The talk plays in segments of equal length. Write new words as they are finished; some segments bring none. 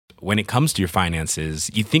when it comes to your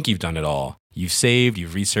finances, you think you've done it all. You've saved,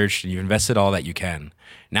 you've researched, and you've invested all that you can.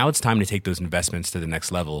 Now it's time to take those investments to the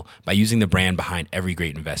next level by using the brand behind every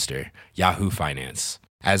great investor, Yahoo Finance.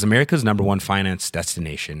 As America's #1 finance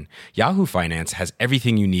destination, Yahoo Finance has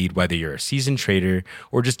everything you need, whether you're a seasoned trader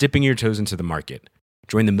or just dipping your toes into the market.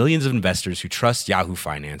 Join the millions of investors who trust Yahoo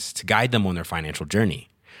Finance to guide them on their financial journey.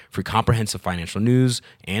 For comprehensive financial news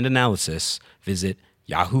and analysis, visit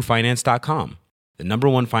yahoofinance.com, the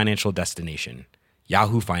 #1 financial destination,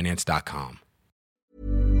 yahoofinance.com.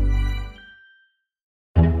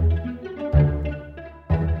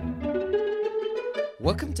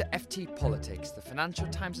 Welcome to FT Politics, the Financial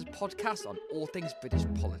Times' podcast on all things British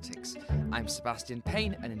politics. I'm Sebastian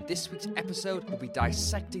Payne, and in this week's episode, we'll be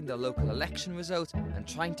dissecting the local election result and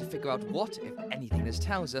trying to figure out what, if anything, this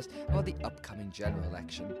tells us about the upcoming general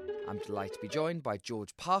election. I'm delighted to be joined by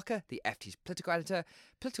George Parker, the FT's political editor,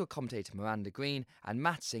 political commentator Miranda Green, and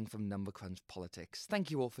Matt Singh from Number Crunch Politics. Thank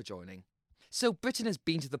you all for joining. So Britain has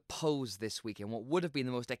been to the polls this week in what would have been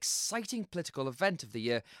the most exciting political event of the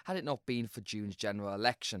year had it not been for June's general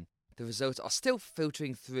election. The results are still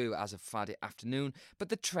filtering through as of Friday afternoon, but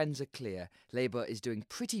the trends are clear. Labour is doing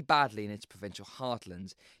pretty badly in its provincial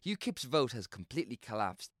heartlands. UKIP's vote has completely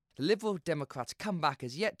collapsed. The Liberal Democrats' comeback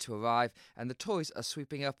has yet to arrive, and the Tories are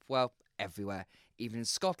sweeping up, well, everywhere. Even in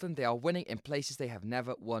Scotland, they are winning in places they have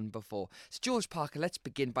never won before. So, George Parker, let's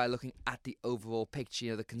begin by looking at the overall picture.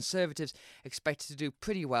 You know, the Conservatives expected to do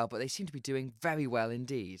pretty well, but they seem to be doing very well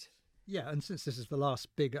indeed. Yeah, and since this is the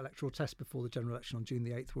last big electoral test before the general election on June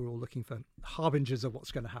the 8th, we're all looking for harbingers of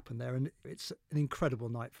what's going to happen there. And it's an incredible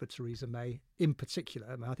night for Theresa May in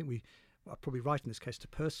particular. I mean, I think we are probably right in this case to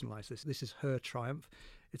personalise this. This is her triumph.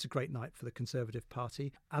 It's a great night for the Conservative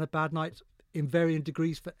Party and a bad night in varying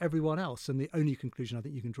degrees for everyone else. And the only conclusion I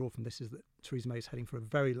think you can draw from this is that Theresa May is heading for a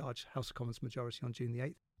very large House of Commons majority on June the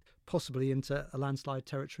 8th, possibly into a landslide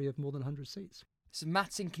territory of more than 100 seats. So,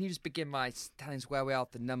 Matt Singh, can you just begin by telling us where we are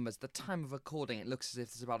at the numbers? At the time of recording, it looks as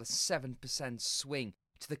if there's about a 7% swing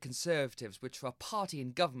to the Conservatives, which for a party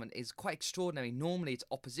in government is quite extraordinary. Normally it's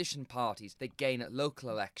opposition parties they gain at local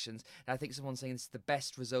elections, and I think someone's saying this is the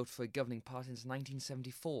best result for a governing party since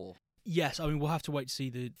 1974. Yes, I mean, we'll have to wait to see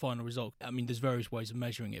the final result. I mean, there's various ways of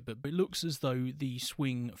measuring it, but it looks as though the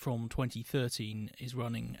swing from 2013 is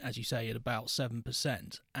running, as you say, at about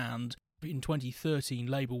 7%. And in 2013,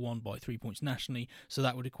 Labour won by 3 points nationally, so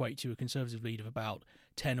that would equate to a Conservative lead of about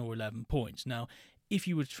 10 or 11 points. Now, if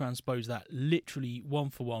you were to transpose that literally one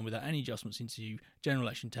for one without any adjustments into general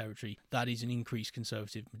election territory, that is an increased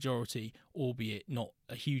Conservative majority, albeit not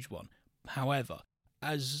a huge one. However,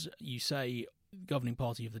 as you say, governing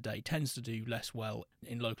party of the day tends to do less well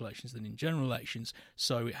in local elections than in general elections,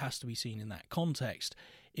 so it has to be seen in that context.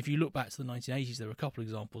 If you look back to the 1980s, there are a couple of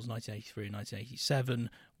examples, 1983 and 1987,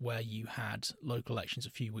 where you had local elections a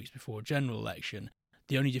few weeks before a general election.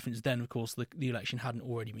 The only difference then, of course, the election hadn't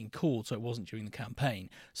already been called, so it wasn't during the campaign.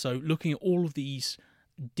 So looking at all of these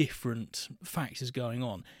different factors going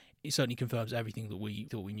on, it certainly confirms everything that we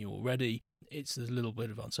thought we knew already. There's a little bit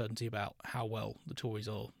of uncertainty about how well the Tories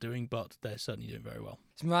are doing, but they're certainly doing very well.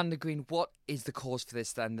 So Miranda Green, what is the cause for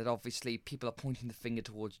this then? That obviously people are pointing the finger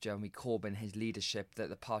towards Jeremy Corbyn, his leadership, that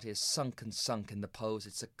the party has sunk in the polls.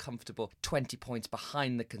 It's a comfortable 20 points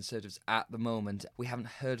behind the Conservatives at the moment. We haven't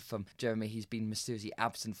heard from Jeremy. He's been mysteriously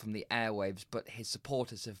absent from the airwaves, but his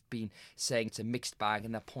supporters have been saying it's a mixed bag,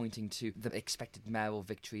 and they're pointing to the expected mayoral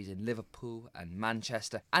victories in Liverpool and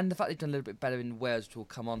Manchester, and the fact they've done a little bit better in Wales, which we'll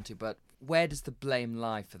come on to. But where does the blame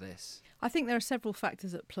lie for this? I think there are several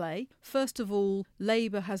factors at play. First of all,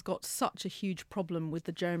 Labour has got such a huge problem with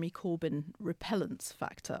the Jeremy Corbyn repellence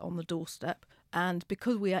factor on the doorstep. And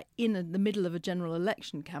because we are in the middle of a general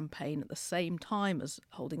election campaign at the same time as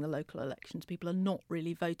holding the local elections, people are not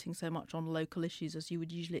really voting so much on local issues as you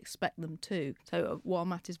would usually expect them to. So while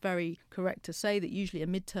Matt is very correct to say that usually a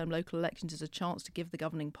midterm local elections is a chance to give the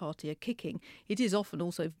governing party a kicking, it is often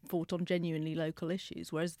also fought on genuinely local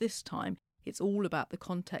issues, whereas this time it's all about the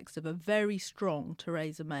context of a very strong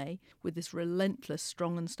Theresa May with this relentless,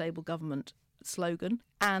 strong and stable government slogan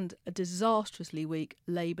and a disastrously weak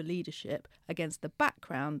Labour leadership against the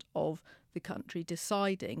background of the country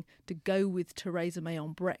deciding to go with Theresa May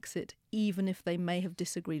on Brexit, even if they may have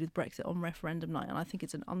disagreed with Brexit on referendum night. And I think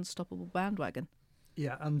it's an unstoppable bandwagon.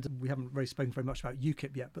 Yeah, and we haven't really spoken very much about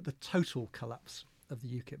UKIP yet, but the total collapse of the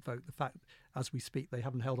UKIP vote, the fact as we speak they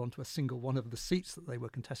haven't held on to a single one of the seats that they were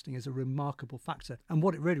contesting, is a remarkable factor. And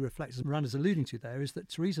what it really reflects, as Miranda's alluding to there, is that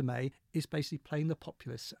Theresa May is basically playing the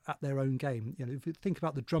populists at their own game. You know, if you think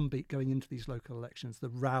about the drumbeat going into these local elections, the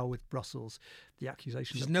row with Brussels, the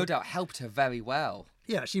accusation She's no doubt helped her very well.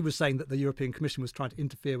 Yeah, she was saying that the European Commission was trying to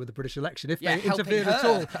interfere with the British election. If Yeah, they helping interfered at her.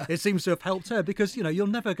 all, it seems to have helped her because, you're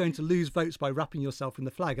never going to lose votes by wrapping yourself in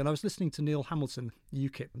the flag. And I was listening to Neil Hamilton,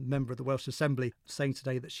 UKIP, member of the Welsh Assembly, saying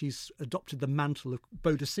today that she's adopted the mantle of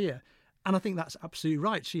Boadicea. And I think that's absolutely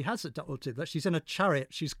right. She has adopted that. She's in a chariot.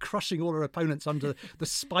 She's crushing all her opponents under the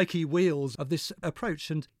spiky wheels of this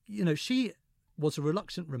approach. And, she was a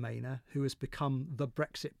reluctant Remainer who has become the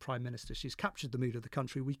Brexit Prime Minister. She's captured the mood of the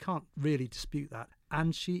country. We can't really dispute that.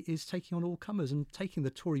 And she is taking on all comers and taking the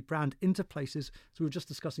Tory brand into places, as we were just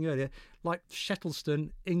discussing earlier, like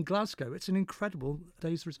Shettleston in Glasgow. It's an incredible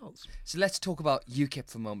day's results. So let's talk about UKIP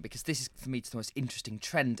for a moment, because this is, for me, the most interesting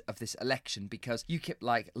trend of this election, because UKIP,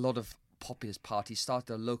 like a lot of populist parties,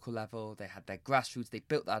 started at a local level. They had their grassroots, they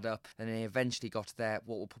built that up, and they eventually got to their,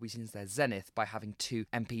 what will probably be seen as their zenith, by having 2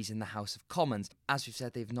 MPs in the House of Commons. As we've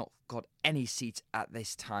said, they've not got any seats at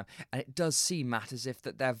this time, and it does seem, Matt, as if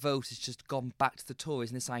that their vote has just gone back to the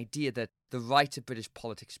Tories, and this idea that the right of British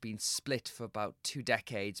politics has been split for about 2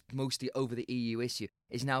 decades, mostly over the EU issue,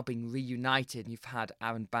 is now being reunited. And you've had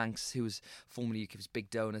Aaron Banks, who was formerly UKIP's big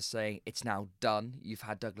donor, saying it's now done. You've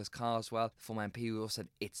had Douglas Carr as well, former MP, who also said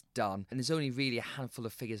it's done. And there's only really a handful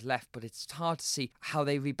of figures left, but it's hard to see how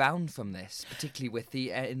they rebound from this, particularly with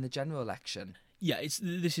the in the general election. Yeah,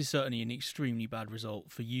 this is certainly an extremely bad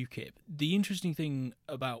result for UKIP. The interesting thing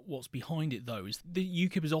about what's behind it, though, is that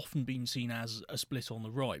UKIP has often been seen as a split on the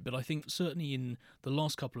right, but I think certainly in the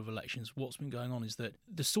last couple of elections, what's been going on is that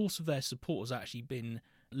the source of their support has actually been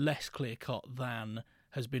less clear-cut than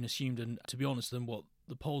has been assumed, and to be honest, than what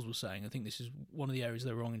the polls were saying. I think this is one of the areas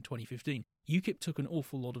they were wrong in 2015. UKIP took an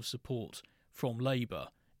awful lot of support from Labour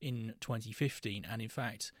in 2015, and in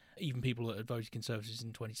fact even people that had voted Conservatives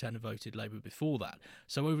in 2010 have voted Labour before that.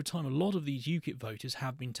 So over time a lot of these UKIP voters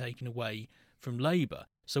have been taken away from Labour.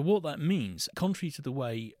 So what that means, contrary to the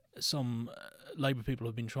way some Labour people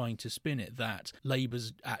have been trying to spin it, that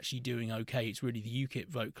Labour's actually doing okay, it's really the UKIP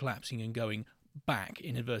vote collapsing and going back,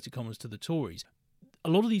 in inverted commas, to the Tories. A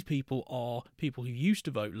lot of these people are people who used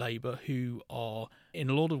to vote Labour, who are in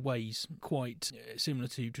a lot of ways quite similar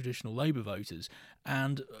to traditional Labour voters,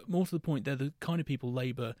 and more to the point, they're the kind of people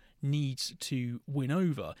Labour needs to win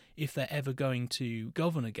over if they're ever going to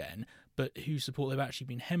govern again, but whose support they've actually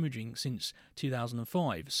been hemorrhaging since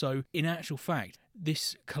 2005. So in actual fact,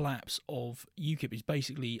 this collapse of UKIP is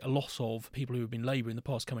basically a loss of people who have been Labour in the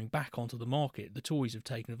past coming back onto the market. The Tories have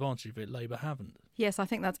taken advantage of it, Labour haven't. Yes, I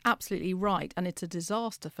think that's absolutely right, and it's a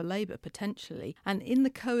disaster for Labour potentially. And in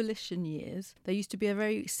the coalition years, there used to be a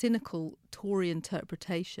very cynical Tory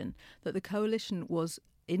interpretation that the coalition was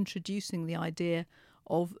introducing the idea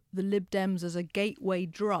of the Lib Dems as a gateway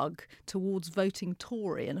drug towards voting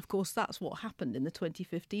Tory. And of course, that's what happened in the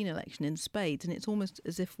 2015 election in spades. And it's almost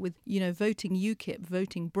as if with, voting UKIP,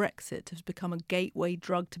 voting Brexit has become a gateway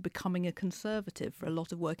drug to becoming a Conservative for a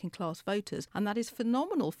lot of working class voters. And that is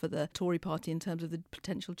phenomenal for the Tory party in terms of the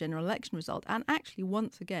potential general election result. And actually,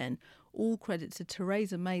 once again, all credit to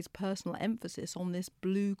Theresa May's personal emphasis on this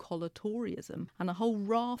blue-collar Toryism and a whole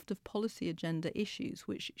raft of policy agenda issues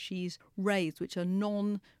which she's raised, which are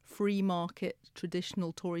non-free market,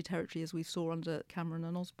 traditional Tory territory, as we saw under Cameron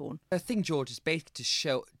and Osborne. I think, George, is basically to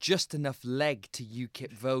show just enough leg to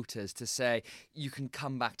UKIP voters to say, you can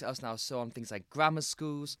come back to us now. So on things like grammar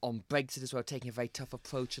schools, on Brexit as well, taking a very tough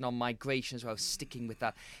approach, and on migration as well, sticking with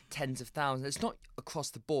that tens of thousands. It's not across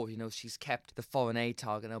the board, she's kept the foreign aid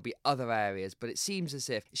target, and there'll be other areas, but it seems as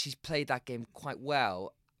if she's played that game quite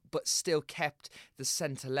well, but still kept the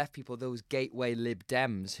centre-left people, those gateway Lib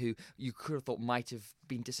Dems, who you could have thought might have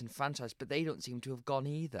been disenfranchised, but they don't seem to have gone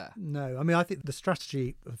either. No, I mean, I think the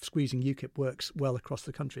strategy of squeezing UKIP works well across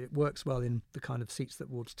the country. It works well in the kind of seats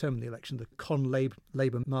that will determine the election, the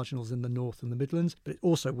Labour marginals in the north and the Midlands, but it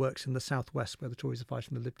also works in the southwest where the Tories are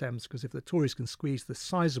fighting the Lib Dems, because if the Tories can squeeze the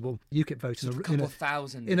sizable UKIP vote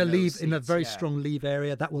in a very strong Leave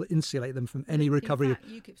area, that will insulate them from any recovery. In fact,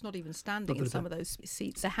 UKIP's not even standing in some of those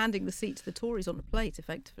seats. They're handing the seat to the Tories on the plate,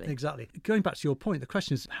 effectively. Exactly. Going back to your point, the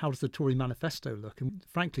question is, how does the Tory manifesto look? And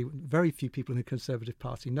frankly, very few people in the Conservative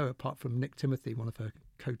Party know, apart from Nick Timothy, one of her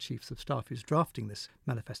co-chiefs of staff who's drafting this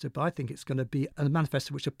manifesto. But I think it's going to be a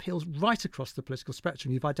manifesto which appeals right across the political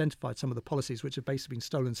spectrum. You've identified some of the policies which have basically been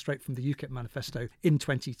stolen straight from the UKIP manifesto in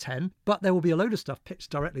 2010. But there will be a load of stuff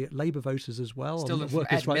pitched directly at Labour voters as well. Still from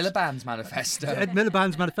Ed Miliband's manifesto. Ed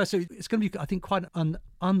Miliband's manifesto. It's going to be, I think, quite an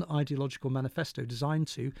unideological manifesto designed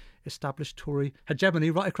to establish Tory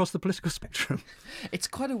hegemony right across the political spectrum. It's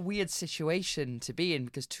quite a weird situation to be in,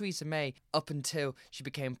 because Theresa May, up until she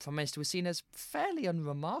became Prime Minister, was seen as fairly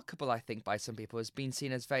unremarkable, I think, by some people, as being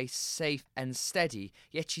seen as very safe and steady.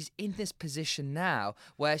 Yet she's in this position now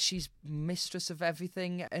where she's mistress of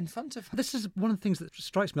everything in front of her. This is one of the things that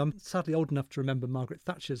strikes me. I'm sadly old enough to remember Margaret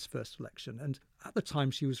Thatcher's first election, and at the time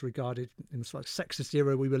she was regarded in the sort of sexist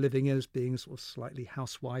era we were living in as being sort of slightly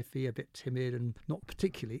housewifey, a bit timid and not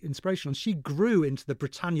particularly inspirational. And she grew into the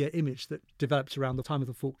Britannia image that developed around the time of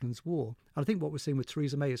the Falklands War. And I think what we're seeing with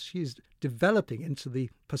Theresa May is she is developing into the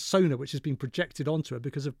persona which has been projected onto her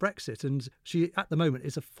because of Brexit. And she, at the moment,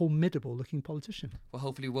 is a formidable looking politician. Well,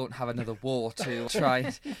 hopefully we won't have another war to try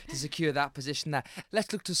to secure that position there.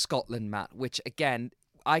 Let's look to Scotland, Matt, which again,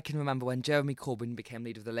 I can remember when Jeremy Corbyn became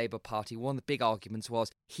leader of the Labour Party, one of the big arguments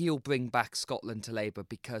was he'll bring back Scotland to Labour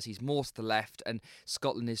because he's more to the left, and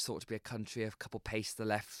Scotland is thought to be a country a couple paces to the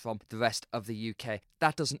left from the rest of the UK.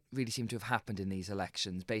 That doesn't really seem to have happened in these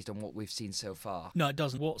elections based on what we've seen so far. No, it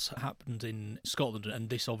doesn't. What's happened in Scotland,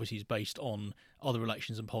 and this obviously is based on other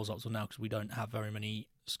elections and polls up till now because we don't have very many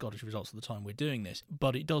Scottish results at the time we're doing this,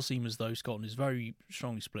 but it does seem as though Scotland is very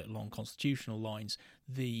strongly split along constitutional lines.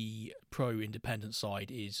 The pro-independent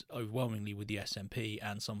side is overwhelmingly with the SNP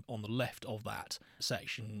and some on the left of that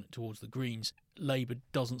section towards the Greens. Labour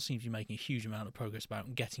doesn't seem to be making a huge amount of progress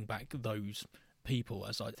about getting back those people,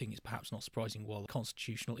 as I think is perhaps not surprising while the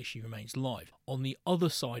constitutional issue remains live. On the other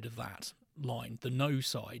side of that line, the no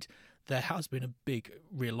side, there has been a big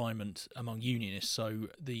realignment among unionists. So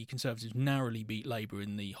the Conservatives narrowly beat Labour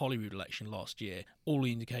in the Holyrood election last year. All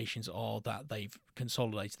the indications are that they've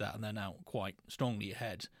consolidated that and they're now quite strongly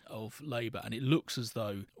ahead of Labour. And it looks as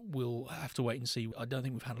though we'll have to wait and see. I don't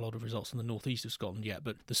think we've had a lot of results in the northeast of Scotland yet,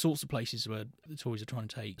 but the sorts of places where the Tories are trying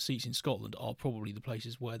to take seats in Scotland are probably the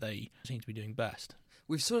places where they seem to be doing best.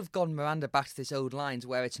 We've sort of gone, Miranda, back to this old lines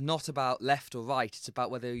where it's not about left or right, it's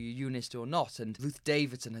about whether you're unionist or not. And Ruth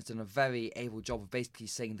Davidson has done a very able job of basically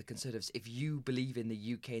saying to the Conservatives, if you believe in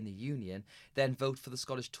the UK and the Union, then vote for the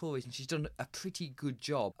Scottish Tories. And she's done a pretty good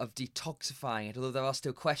job of detoxifying it, although there are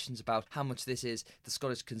still questions about how much this is the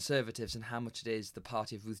Scottish Conservatives and how much it is the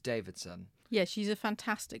party of Ruth Davidson. Yeah, she's a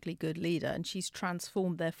fantastically good leader, and she's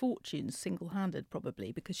transformed their fortunes single-handed,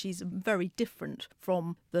 probably, because she's very different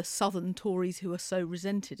from the southern Tories who are so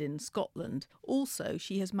resented in Scotland. Also,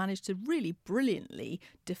 she has managed to really brilliantly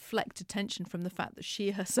deflect attention from the fact that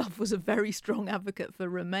she herself was a very strong advocate for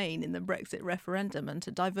Remain in the Brexit referendum, and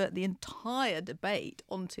to divert the entire debate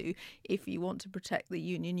onto if you want to protect the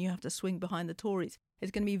union, you have to swing behind the Tories. It's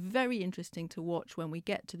going to be very interesting to watch when we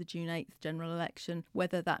get to the June 8th general election,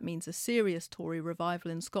 whether that means a serious Tory revival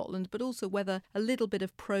in Scotland, but also whether a little bit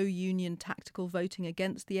of pro-union tactical voting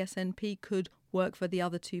against the SNP could work for the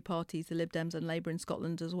other two parties, the Lib Dems and Labour in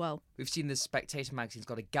Scotland as well. We've seen the Spectator magazine's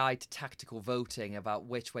got a guide to tactical voting about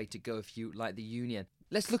which way to go if you like the union.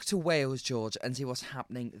 Let's look to Wales, George, and see what's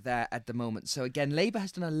happening there at the moment. So again, Labour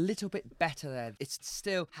has done a little bit better there. It's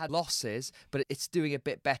still had losses, but it's doing a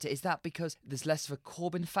bit better. Is that because there's less of a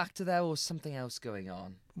Corbyn factor there, or something else going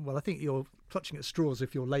on? Well, I think you're clutching at straws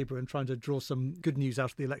if you're Labour and trying to draw some good news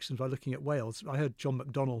out of the elections by looking at Wales. I heard John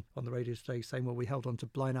McDonnell on the radio today saying, well, we held on to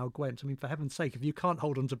Blaenau Gwent. I mean, for heaven's sake, if you can't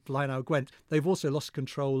hold on to Blaenau Gwent, they've also lost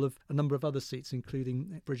control of a number of other seats,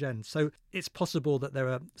 including Bridgend. So it's possible that there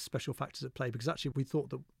are special factors at play, because actually we thought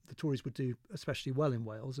that the Tories would do especially well in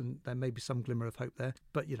Wales, and there may be some glimmer of hope there.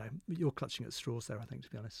 But, you know, you're clutching at straws there, I think, to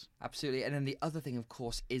be honest. Absolutely. And then the other thing, of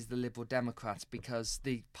course, is the Liberal Democrats, because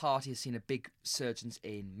the party has seen a big surge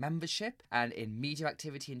in membership and in media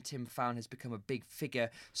activity, and Tim Farron has become a big figure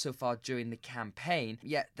so far during the campaign.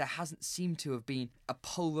 Yet there hasn't seemed to have been a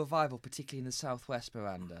poll revival, particularly in the southwest,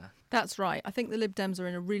 Miranda. That's right. I think the Lib Dems are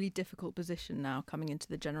in a really difficult position now coming into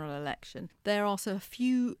the general election. There are also a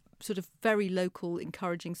few sort of very local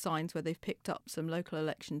encouraging signs where they've picked up some local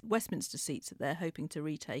election Westminster seats that they're hoping to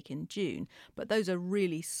retake in June. But those are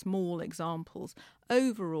really small examples.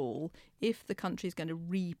 Overall, if the country is going to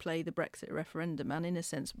replay the Brexit referendum and, in a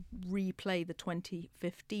sense, replay the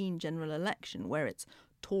 2015 general election where it's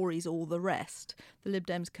Tories or the rest, the Lib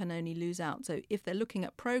Dems can only lose out. So if they're looking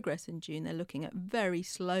at progress in June, they're looking at very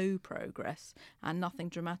slow progress and nothing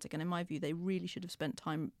dramatic. And in my view, they really should have spent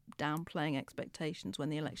time downplaying expectations when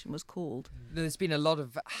the election was called. There's been a lot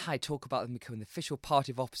of high talk about them becoming the official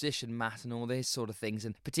party of opposition, Matt, and all these sort of things,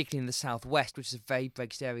 and particularly in the southwest, which is a very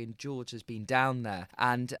Brexit area, and George has been down there,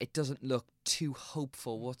 and it doesn't look too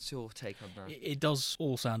hopeful. What's your take on that? It does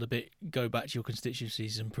all sound a bit go back to your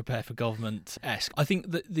constituencies and prepare for government-esque. I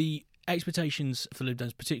think that the expectations for Lib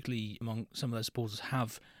Dems, particularly among some of their supporters,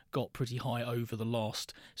 have got pretty high over the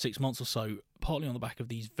last 6 months or so, partly on the back of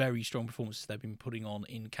these very strong performances they've been putting on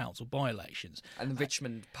in council by-elections. And the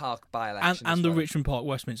Richmond Park by-election. And the Richmond Park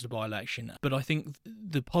Westminster by-election. But I think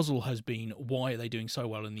the puzzle has been, why are they doing so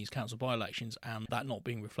well in these council by-elections, and that not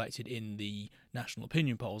being reflected in the national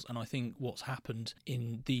opinion polls. And I think what's happened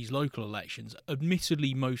in these local elections,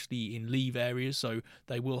 admittedly mostly in Leave areas, so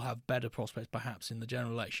they will have better prospects perhaps in the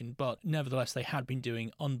general election, but nevertheless they had been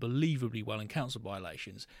doing unbelievably well in council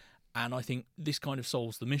by-elections. And I think this kind of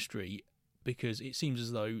solves the mystery, because it seems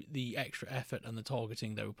as though the extra effort and the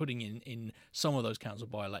targeting they were putting in some of those council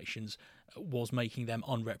by-elections was making them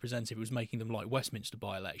unrepresentative. It was making them like Westminster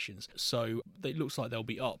by-elections. So it looks like they'll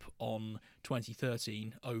be up on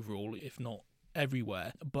 2013 overall, if not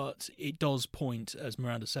everywhere. But it does point, as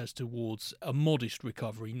Miranda says, towards a modest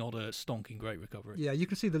recovery, not a stonking great recovery. Yeah, you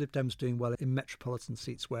can see the Lib Dems doing well in metropolitan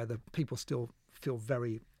seats where the people still feel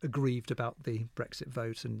very aggrieved about the Brexit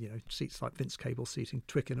vote, and seats like Vince Cable's seat in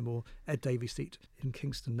Twickenham or Ed Davies' seat in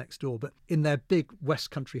Kingston next door. But in their big West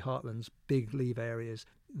Country heartlands, big Leave areas,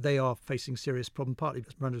 they are facing serious problem, partly,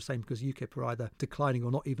 as Miranda was saying, because UKIP are either declining or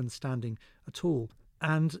not even standing at all.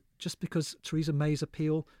 And just because Theresa May's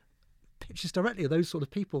appeal pitches directly at those sort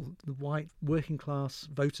of people, the white working class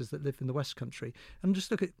voters that live in the West Country. And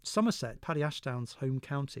just look at Somerset, Paddy Ashdown's home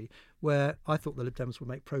county, where I thought the Lib Dems would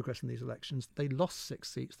make progress in these elections. They lost 6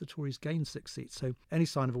 seats, the Tories gained 6 seats. So any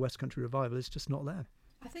sign of a West Country revival is just not there.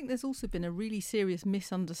 I think there's also been a really serious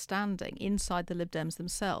misunderstanding inside the Lib Dems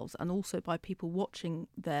themselves, and also by people watching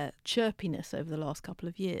their chirpiness over the last couple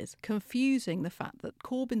of years, confusing the fact that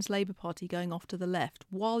Corbyn's Labour Party going off to the left,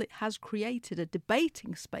 while it has created a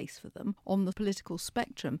debating space for them on the political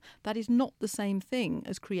spectrum, that is not the same thing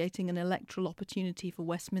as creating an electoral opportunity for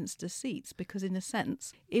Westminster seats, because in a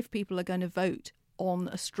sense, if people are going to vote on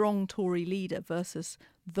a strong Tory leader versus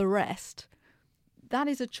the rest, that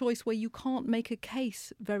is a choice where you can't make a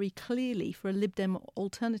case very clearly for a Lib Dem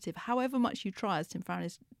alternative, however much you try, as Tim Farron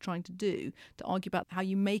is trying to do, to argue about how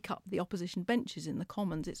you make up the opposition benches in the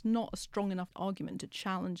Commons. It's not a strong enough argument to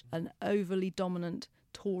challenge an overly dominant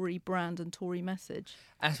Tory brand and Tory message.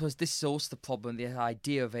 I suppose this is also the problem, the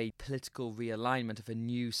idea of a political realignment of a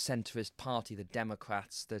new centrist party, the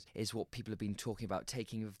Democrats, that is what people have been talking about,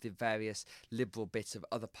 taking of the various liberal bits of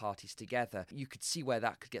other parties together. You could see where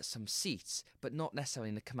that could get some seats, but not necessarily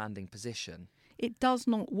in a commanding position. It does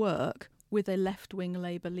not work with a left-wing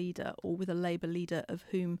Labour leader, or with a Labour leader of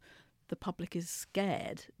whom the public is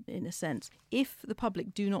scared, in a sense. If the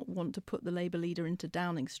public do not want to put the Labour leader into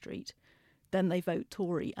Downing Street, then they vote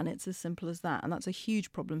Tory, and it's as simple as that. And that's a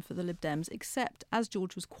huge problem for the Lib Dems, except, as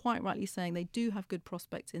George was quite rightly saying, they do have good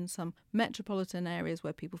prospects in some metropolitan areas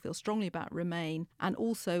where people feel strongly about Remain, and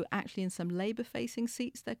also actually in some Labour-facing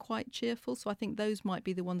seats they're quite cheerful. So I think those might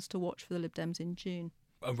be the ones to watch for the Lib Dems in June.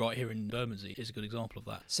 Right here in Bermondsey is a good example of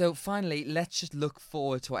that. So finally, let's just look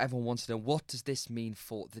forward to what everyone wants to know. What does this mean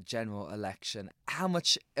for the general election? How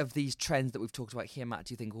much of these trends that we've talked about here, Matt,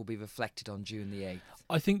 do you think will be reflected on June the 8th?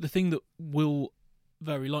 I think the thing that will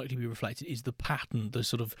very likely be reflected is the pattern, the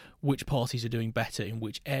sort of which parties are doing better in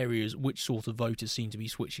which areas, which sort of voters seem to be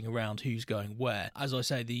switching around, who's going where. As I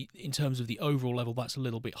say, in terms of the overall level, that's a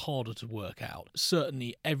little bit harder to work out.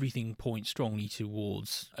 Certainly everything points strongly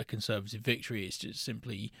towards a Conservative victory. It's just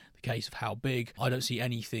simply the case of how big. I don't see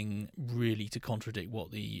anything really to contradict what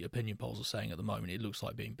the opinion polls are saying at the moment. It looks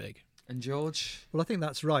like being big. And George? Well, I think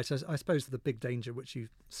that's right. I suppose the big danger, which you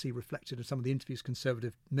see reflected in some of the interviews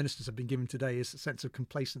Conservative ministers have been given today, is a sense of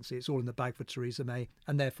complacency. It's all in the bag for Theresa May,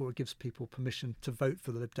 and therefore it gives people permission to vote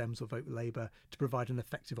for the Lib Dems or vote Labour to provide an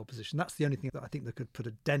effective opposition. That's the only thing that I think that could put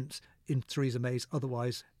a dent in Theresa May's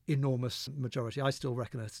otherwise enormous majority. I still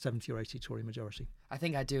reckon a 70 or 80 Tory majority. I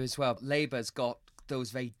think I do as well. Labour's got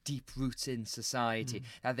those very deep roots in society.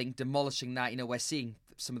 I think demolishing that, we're seeing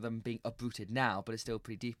some of them being uprooted now, but it's still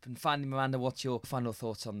pretty deep. And finally, Miranda, what's your final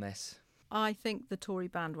thoughts on this? I think the Tory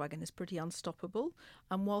bandwagon is pretty unstoppable,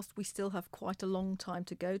 and whilst we still have quite a long time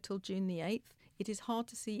to go till June the 8th, it is hard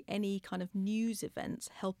to see any kind of news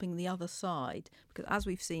events helping the other side, because as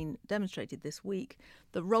we've seen demonstrated this week,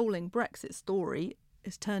 the rolling Brexit story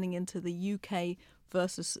is turning into the UK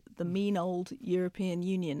versus the mean old European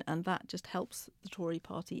Union, and that just helps the Tory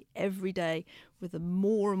party every day, with the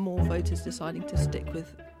more and more voters deciding to stick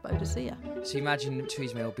with Boadicea. So you imagine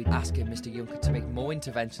Theresa May will be asking Mr Juncker to make more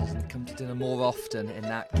interventions and come to dinner more often in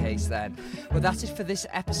that case then. Well, that's it for this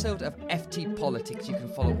episode of FT Politics. You can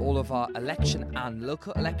follow all of our election and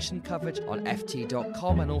local election coverage on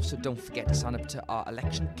ft.com, and also don't forget to sign up to our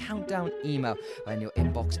election countdown email in your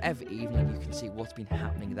inbox every evening. You can see what's been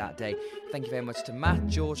happening that day. Thank you very much to Matt,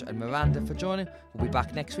 George and Miranda for joining. We'll be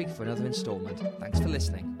back next week for another instalment. Thanks for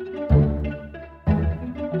listening.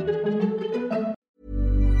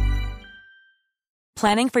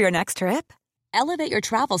 Planning for your next trip? Elevate your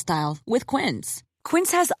travel style with Quince.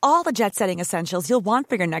 Quince has all the jet-setting essentials you'll want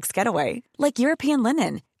for your next getaway, like European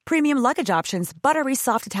linen, premium luggage options, buttery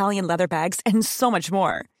soft Italian leather bags, and so much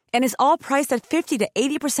more. And is all priced at 50 to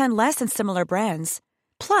 80% less than similar brands.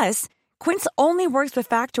 Plus, Quince only works with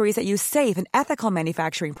factories that use safe and ethical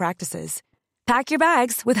manufacturing practices. Pack your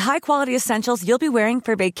bags with high-quality essentials you'll be wearing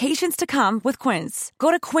for vacations to come with Quince.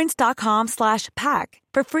 Go to quince.com/pack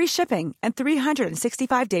for free shipping and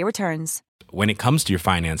 365-day returns. When it comes to your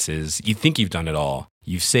finances, you think you've done it all.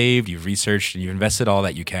 You've saved, you've researched, and you've invested all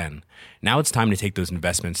that you can. Now it's time to take those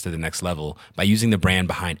investments to the next level by using the brand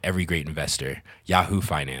behind every great investor, Yahoo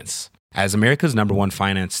Finance. As America's #1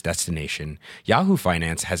 finance destination, Yahoo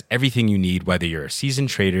Finance has everything you need, whether you're a seasoned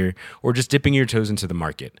trader or just dipping your toes into the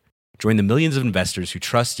market. Join the millions of investors who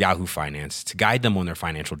trust Yahoo Finance to guide them on their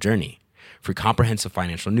financial journey. For comprehensive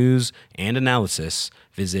financial news and analysis,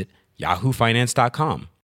 visit yahoofinance.com.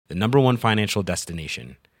 The #1 financial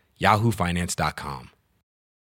destination, yahoofinance.com.